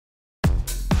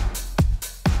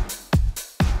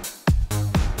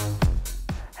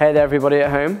Hey there everybody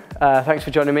at home, thanks for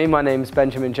joining me. My name is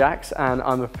Benjamin Jacks and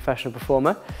I'm a professional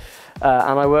performer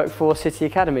and I work for City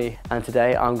Academy, and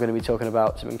today I'm going to be talking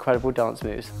about some incredible dance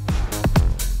moves.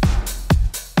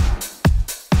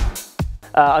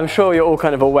 I'm sure you're all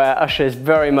kind of aware Usher is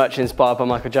very much inspired by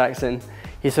Michael Jackson.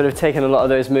 He's sort of taken a lot of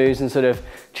those moves and sort of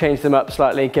changed them up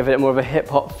slightly, give it more of a hip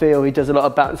hop feel. He does a lot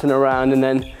of bouncing around and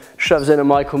then shoves in a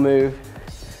Michael move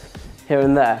here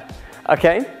and there.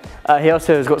 Okay. He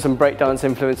also has got some breakdance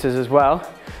influences as well.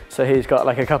 So he's got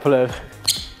like a couple of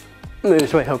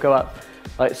moves where he'll go up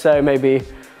like so, maybe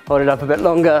hold it up a bit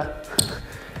longer,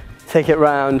 take it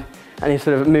round, and he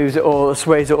sort of moves it all,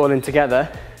 sways it all in together.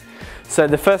 So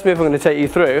the first move I'm going to take you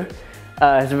through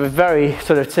is a very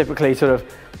sort of typically sort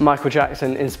of Michael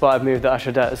Jackson inspired move that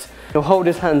Usher does. He'll hold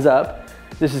his hands up.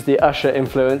 This is the Usher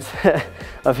influence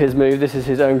of his move. This is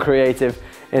his own creative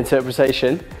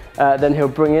interpretation. Then he'll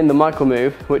bring in the Michael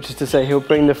move, which is to say he'll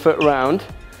bring the foot round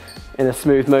in a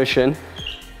smooth motion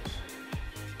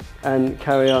and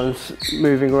carry on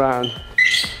moving around.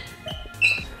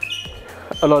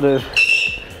 A lot of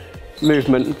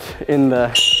movement in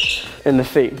the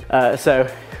feet.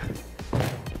 So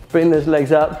bring those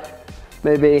legs up,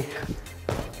 maybe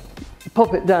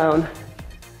pop it down,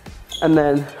 and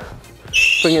then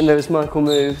bring in those Michael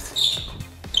moves.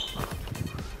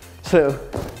 So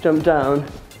jump down,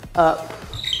 up,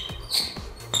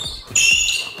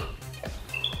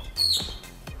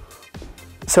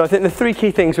 so I think the three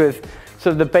key things with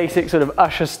sort of the basic sort of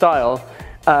Usher style,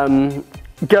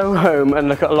 go home and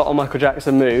look at a lot of Michael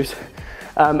Jackson moves,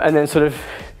 and then sort of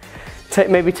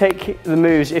maybe take the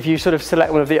moves, if you sort of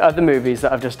select one of the other movies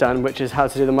that I've just done, which is how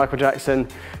to do the Michael Jackson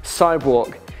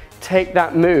sidewalk, take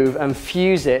that move and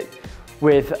fuse it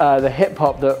with the hip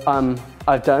hop that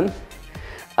I've done.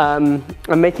 And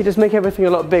just make everything a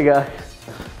lot bigger,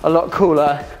 a lot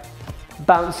cooler,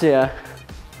 bouncier,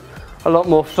 a lot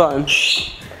more fun,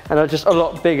 and just a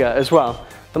lot bigger as well.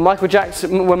 When Michael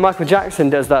Jackson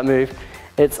does that move,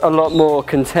 it's a lot more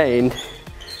contained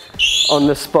on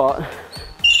the spot,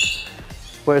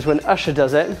 whereas when Usher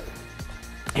does it,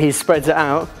 he spreads it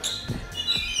out,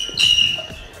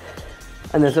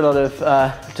 and there's a lot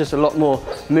of just a lot more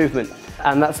movement.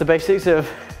 And that's the basics of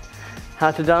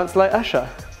how to dance like Usher.